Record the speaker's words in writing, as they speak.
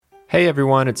Hey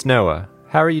everyone, it's Noah.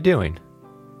 How are you doing?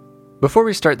 Before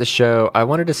we start the show, I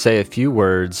wanted to say a few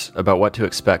words about what to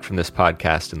expect from this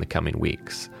podcast in the coming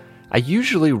weeks. I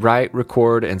usually write,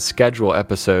 record, and schedule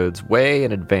episodes way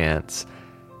in advance,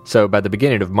 so by the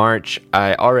beginning of March,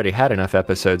 I already had enough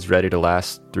episodes ready to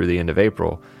last through the end of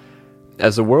April.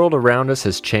 As the world around us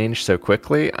has changed so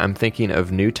quickly, I'm thinking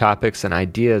of new topics and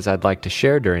ideas I'd like to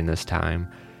share during this time.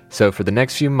 So for the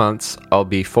next few months, I'll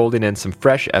be folding in some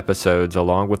fresh episodes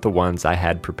along with the ones I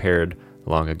had prepared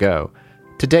long ago.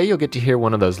 Today you'll get to hear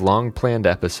one of those long-planned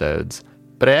episodes,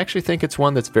 but I actually think it's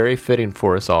one that's very fitting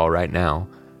for us all right now.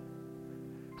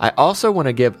 I also want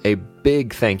to give a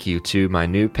big thank you to my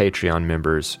new Patreon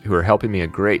members who are helping me a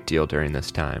great deal during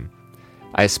this time.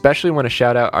 I especially want to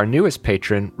shout out our newest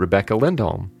patron, Rebecca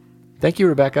Lindholm. Thank you,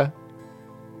 Rebecca.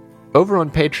 Over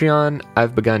on Patreon,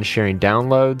 I've begun sharing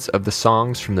downloads of the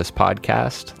songs from this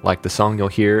podcast, like the song you'll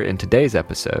hear in today's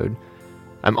episode.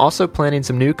 I'm also planning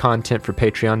some new content for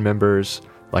Patreon members,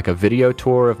 like a video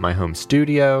tour of my home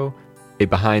studio, a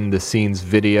behind-the-scenes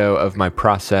video of my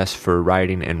process for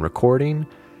writing and recording,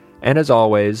 and as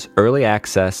always, early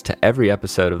access to every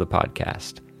episode of the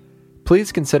podcast.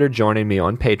 Please consider joining me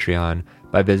on Patreon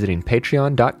by visiting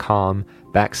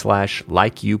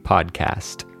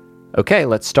patreon.com/likeyoupodcast. Okay,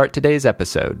 let's start today's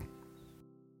episode.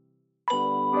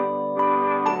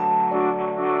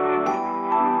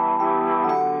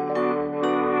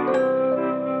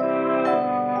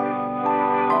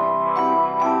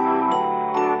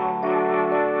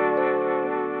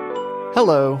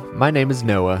 Hello, my name is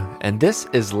Noah, and this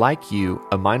is Like You,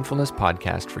 a mindfulness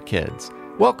podcast for kids.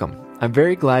 Welcome. I'm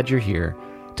very glad you're here.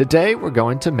 Today, we're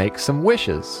going to make some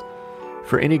wishes.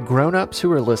 For any grown-ups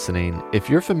who are listening, if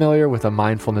you're familiar with a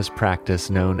mindfulness practice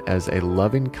known as a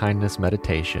loving kindness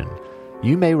meditation,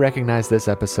 you may recognize this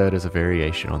episode as a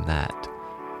variation on that.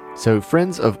 So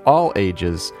friends of all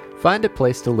ages, find a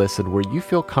place to listen where you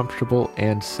feel comfortable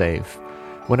and safe.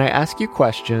 When I ask you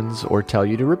questions or tell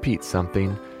you to repeat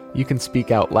something, you can speak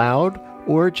out loud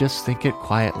or just think it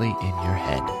quietly in your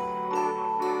head.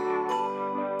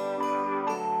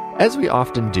 As we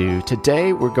often do,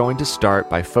 today we're going to start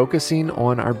by focusing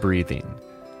on our breathing.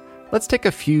 Let's take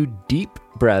a few deep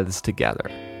breaths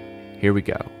together. Here we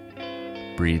go.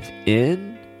 Breathe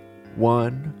in,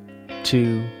 1,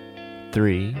 2,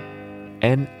 3,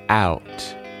 and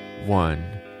out, 1,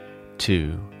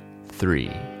 2,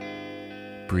 3.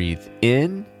 Breathe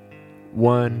in,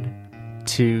 1,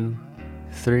 2,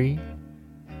 3,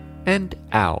 and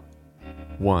out,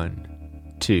 1,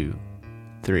 2,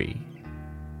 3.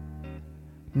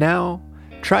 Now,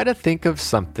 try to think of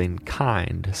something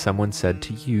kind someone said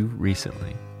to you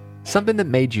recently. Something that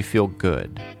made you feel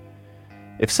good.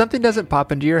 If something doesn't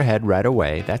pop into your head right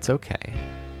away, that's okay.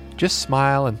 Just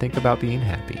smile and think about being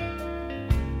happy.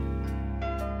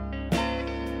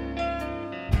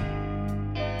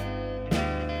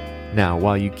 Now,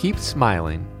 while you keep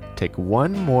smiling, take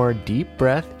one more deep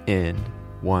breath in,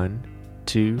 1,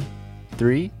 2,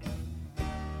 3,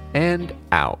 and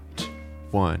out,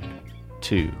 1,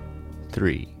 2,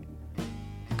 3.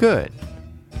 Good.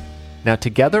 Now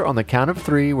together on the count of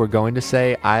 3, we're going to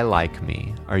say, I like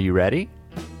me. Are you ready?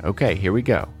 Okay, here we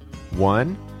go.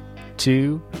 1,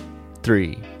 2,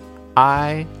 3.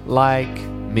 I like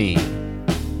me.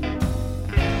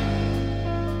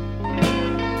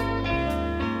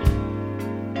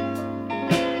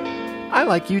 I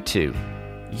like you too.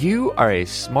 You are a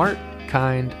smart,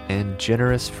 kind, and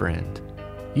generous friend.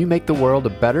 You make the world a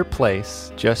better place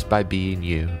just by being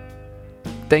you.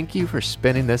 Thank you for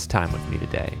spending this time with me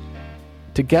today.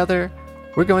 Together,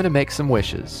 we're going to make some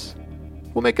wishes.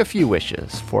 We'll make a few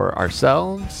wishes for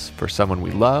ourselves, for someone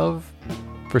we love,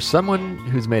 for someone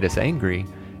who's made us angry,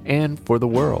 and for the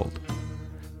world.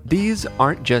 These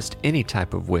aren't just any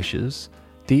type of wishes.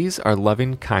 These are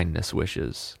loving kindness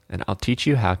wishes, and I'll teach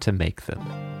you how to make them.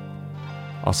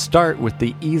 I'll start with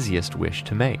the easiest wish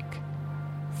to make.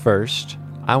 First,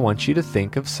 I want you to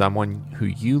think of someone who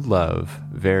you love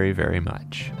very, very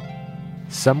much.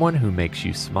 Someone who makes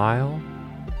you smile,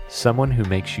 someone who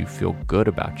makes you feel good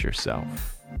about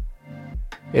yourself.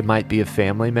 It might be a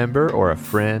family member or a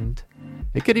friend.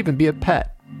 It could even be a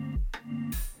pet.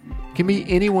 It can be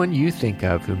anyone you think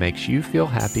of who makes you feel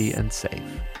happy and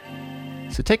safe.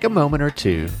 So take a moment or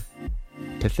two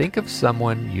to think of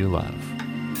someone you love.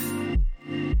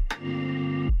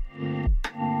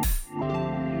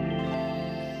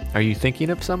 Are you thinking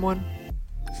of someone?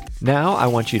 Now I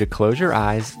want you to close your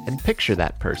eyes and picture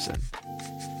that person.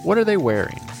 What are they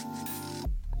wearing?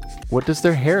 What does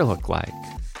their hair look like?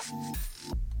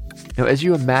 Now, as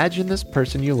you imagine this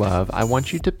person you love, I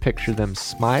want you to picture them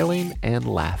smiling and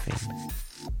laughing.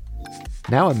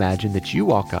 Now imagine that you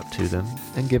walk up to them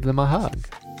and give them a hug.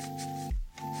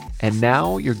 And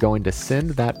now you're going to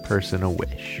send that person a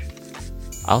wish.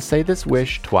 I'll say this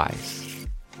wish twice.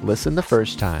 Listen the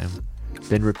first time,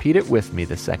 then repeat it with me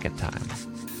the second time.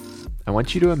 I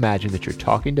want you to imagine that you're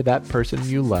talking to that person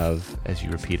you love as you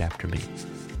repeat after me.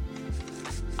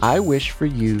 I wish for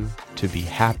you to be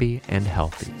happy and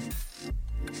healthy.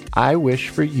 I wish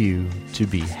for you to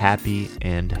be happy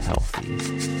and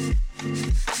healthy.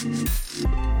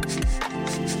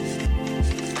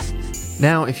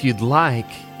 Now, if you'd like,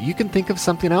 you can think of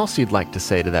something else you'd like to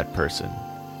say to that person.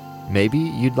 Maybe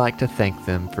you'd like to thank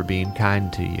them for being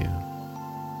kind to you.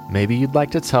 Maybe you'd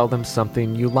like to tell them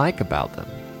something you like about them.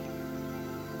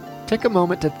 Take a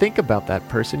moment to think about that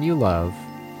person you love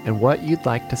and what you'd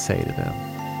like to say to them.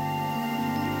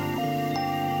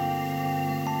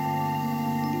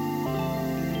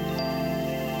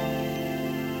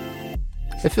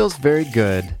 It feels very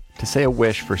good to say a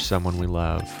wish for someone we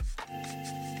love.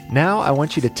 Now I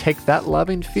want you to take that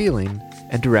loving feeling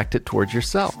and direct it towards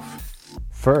yourself.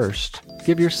 First,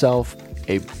 give yourself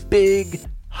a big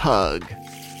hug.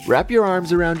 Wrap your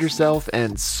arms around yourself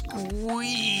and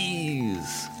squeeze.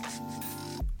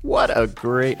 What a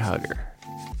great hugger.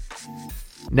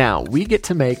 Now we get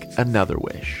to make another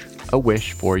wish, a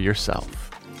wish for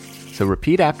yourself. So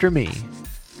repeat after me.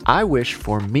 I wish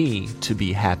for me to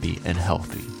be happy and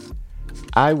healthy.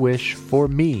 I wish for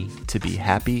me to be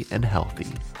happy and healthy.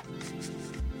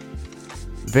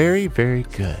 Very, very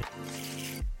good.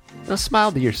 Now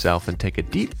smile to yourself and take a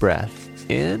deep breath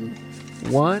in.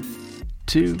 1,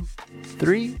 2,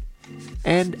 3,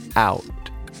 and out.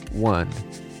 1,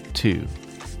 2,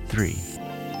 3.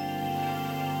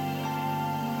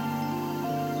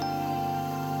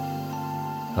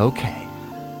 Okay,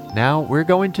 now we're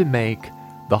going to make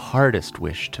the hardest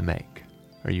wish to make.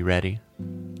 Are you ready?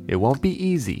 It won't be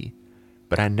easy,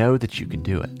 but I know that you can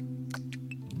do it.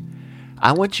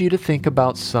 I want you to think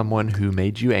about someone who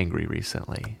made you angry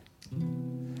recently.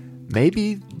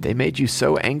 Maybe they made you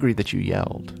so angry that you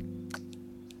yelled.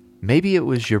 Maybe it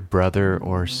was your brother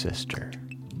or sister.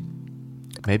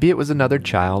 Maybe it was another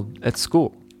child at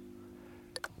school.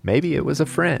 Maybe it was a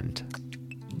friend.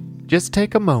 Just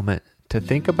take a moment to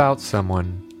think about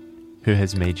someone who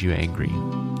has made you angry.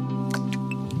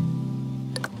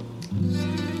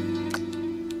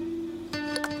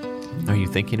 Are you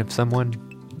thinking of someone?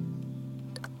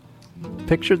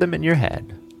 Picture them in your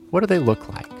head. What do they look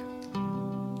like?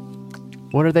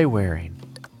 What are they wearing?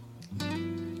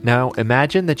 Now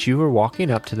imagine that you are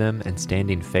walking up to them and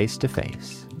standing face to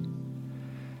face.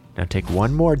 Now take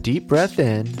one more deep breath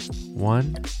in.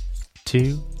 1,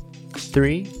 2,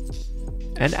 3,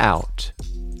 and out.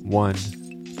 1,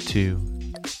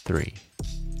 2, 3.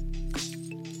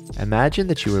 Imagine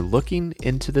that you are looking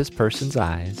into this person's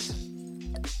eyes,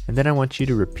 and then I want you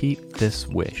to repeat this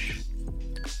wish.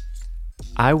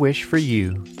 I wish for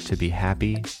you to be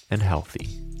happy and healthy.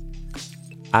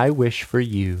 I wish for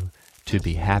you to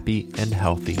be happy and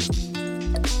healthy.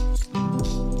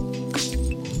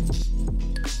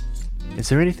 Is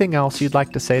there anything else you'd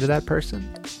like to say to that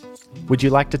person? Would you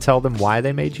like to tell them why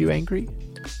they made you angry?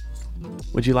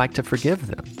 Would you like to forgive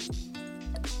them?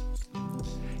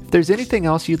 If there's anything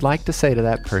else you'd like to say to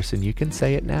that person, you can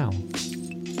say it now.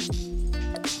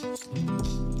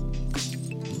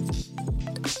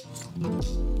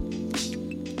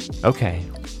 Okay.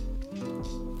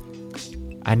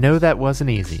 I know that wasn't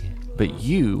easy, but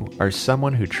you are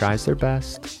someone who tries their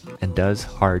best and does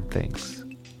hard things.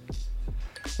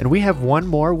 And we have one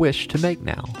more wish to make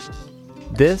now.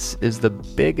 This is the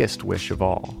biggest wish of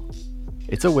all.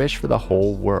 It's a wish for the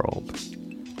whole world.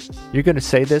 You're going to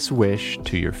say this wish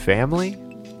to your family,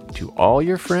 to all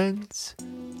your friends,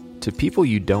 to people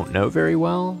you don't know very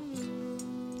well,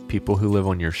 people who live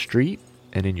on your street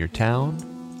and in your town.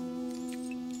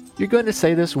 You're going to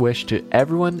say this wish to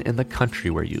everyone in the country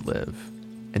where you live,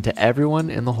 and to everyone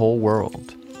in the whole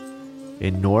world.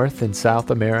 In North and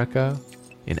South America,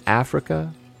 in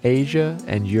Africa, Asia,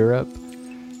 and Europe,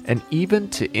 and even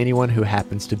to anyone who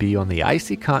happens to be on the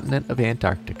icy continent of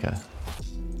Antarctica.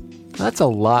 That's a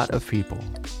lot of people.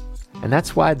 And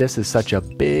that's why this is such a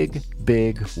big,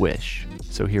 big wish.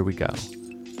 So here we go.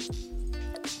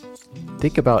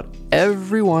 Think about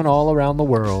everyone all around the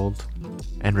world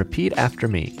and repeat after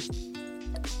me.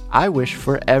 I wish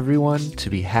for everyone to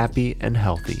be happy and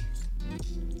healthy.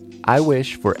 I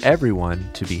wish for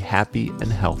everyone to be happy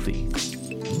and healthy.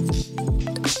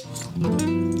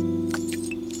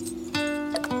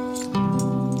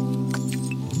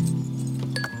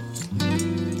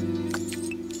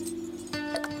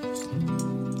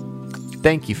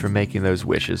 Thank you for making those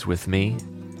wishes with me.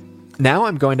 Now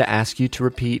I'm going to ask you to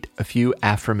repeat a few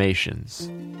affirmations.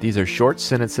 These are short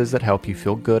sentences that help you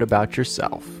feel good about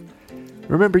yourself.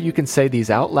 Remember, you can say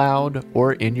these out loud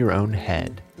or in your own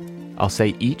head. I'll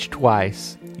say each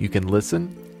twice. You can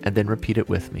listen and then repeat it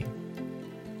with me.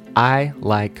 I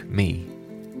like me.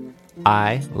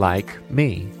 I like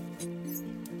me.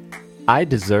 I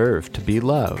deserve to be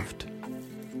loved.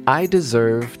 I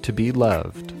deserve to be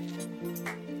loved.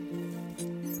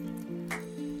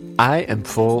 I am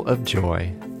full of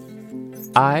joy.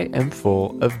 I am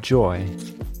full of joy.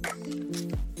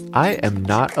 I am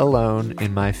not alone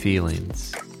in my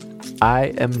feelings.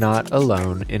 I am not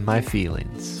alone in my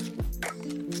feelings.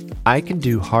 I can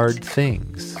do hard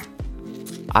things.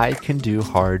 I can do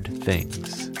hard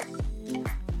things.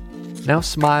 Now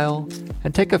smile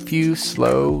and take a few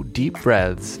slow, deep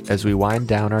breaths as we wind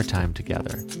down our time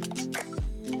together.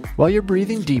 While you're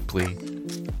breathing deeply,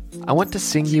 I want to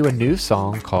sing you a new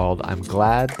song called I'm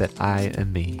Glad That I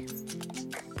Am Me.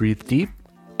 Breathe deep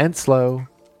and slow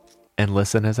and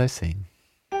listen as I sing.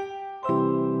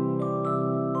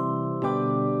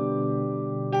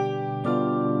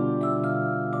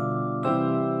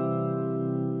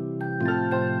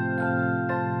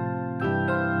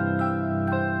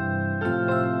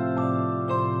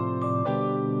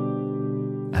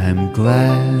 I'm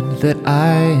glad that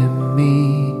I am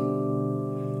me.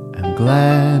 I'm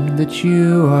glad that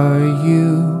you are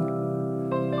you.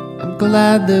 I'm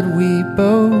glad that we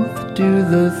both do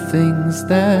the things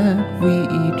that we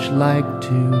each like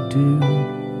to do.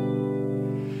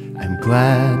 I'm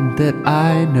glad that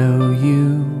I know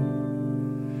you.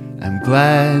 I'm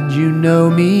glad you know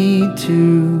me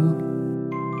too.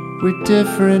 We're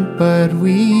different, but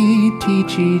we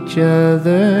teach each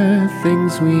other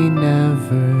things we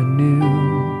never knew.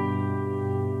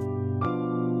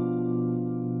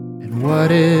 And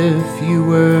what if you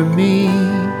were me?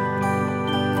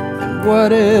 And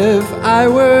what if I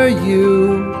were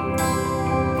you?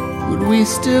 Would we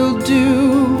still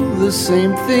do the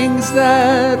same things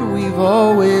that we've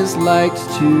always liked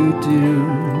to do?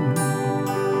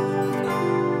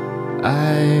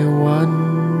 I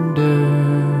wonder.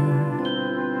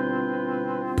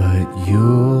 But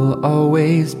you'll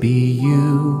always be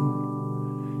you,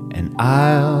 and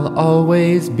I'll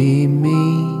always be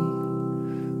me.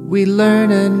 We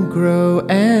learn and grow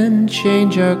and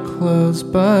change our clothes,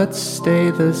 but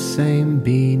stay the same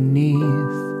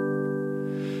beneath.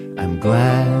 I'm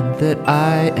glad that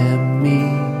I am me.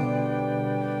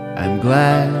 I'm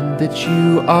glad that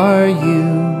you are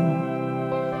you.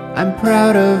 I'm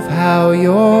proud of how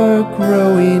you're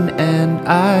growing, and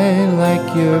I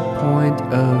like your point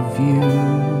of view.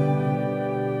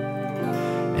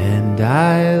 And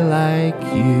I like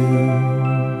you.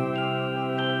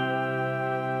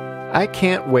 I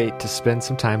can't wait to spend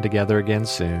some time together again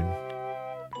soon.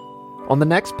 On the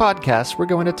next podcast, we're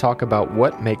going to talk about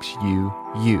what makes you,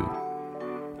 you.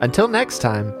 Until next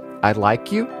time, I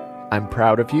like you, I'm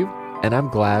proud of you, and I'm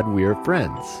glad we're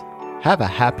friends. Have a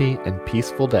happy and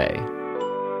peaceful day.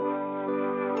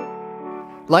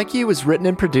 Like You was written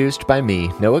and produced by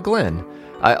me, Noah Glenn.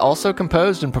 I also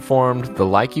composed and performed the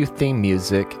Like You theme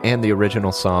music and the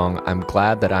original song, I'm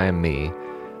Glad That I Am Me.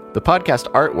 The podcast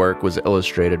artwork was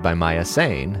illustrated by Maya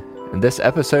Sane, and this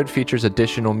episode features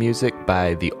additional music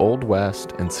by The Old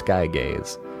West and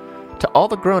Skygaze. To all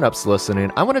the grown-ups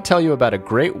listening, I want to tell you about a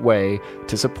great way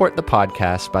to support the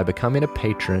podcast by becoming a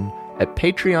patron at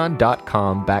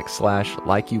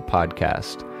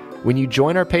patreon.com/likeyoupodcast. When you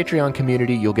join our Patreon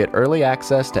community, you'll get early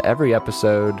access to every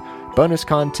episode, bonus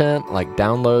content like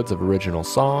downloads of original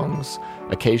songs,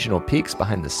 occasional peeks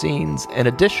behind the scenes, and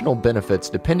additional benefits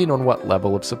depending on what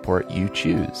level of support you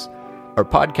choose. Our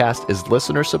podcast is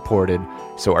listener-supported,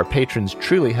 so our patrons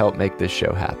truly help make this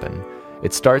show happen.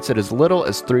 It starts at as little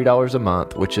as $3 a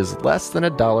month, which is less than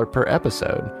 $1 per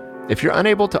episode. If you're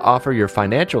unable to offer your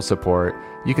financial support,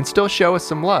 you can still show us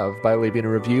some love by leaving a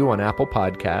review on Apple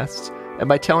Podcasts and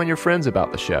by telling your friends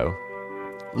about the show.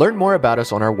 Learn more about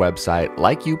us on our website,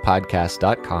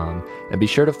 likeyoupodcast.com, and be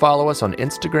sure to follow us on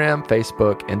Instagram,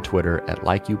 Facebook, and Twitter at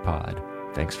LikeYouPod.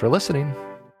 Thanks for listening.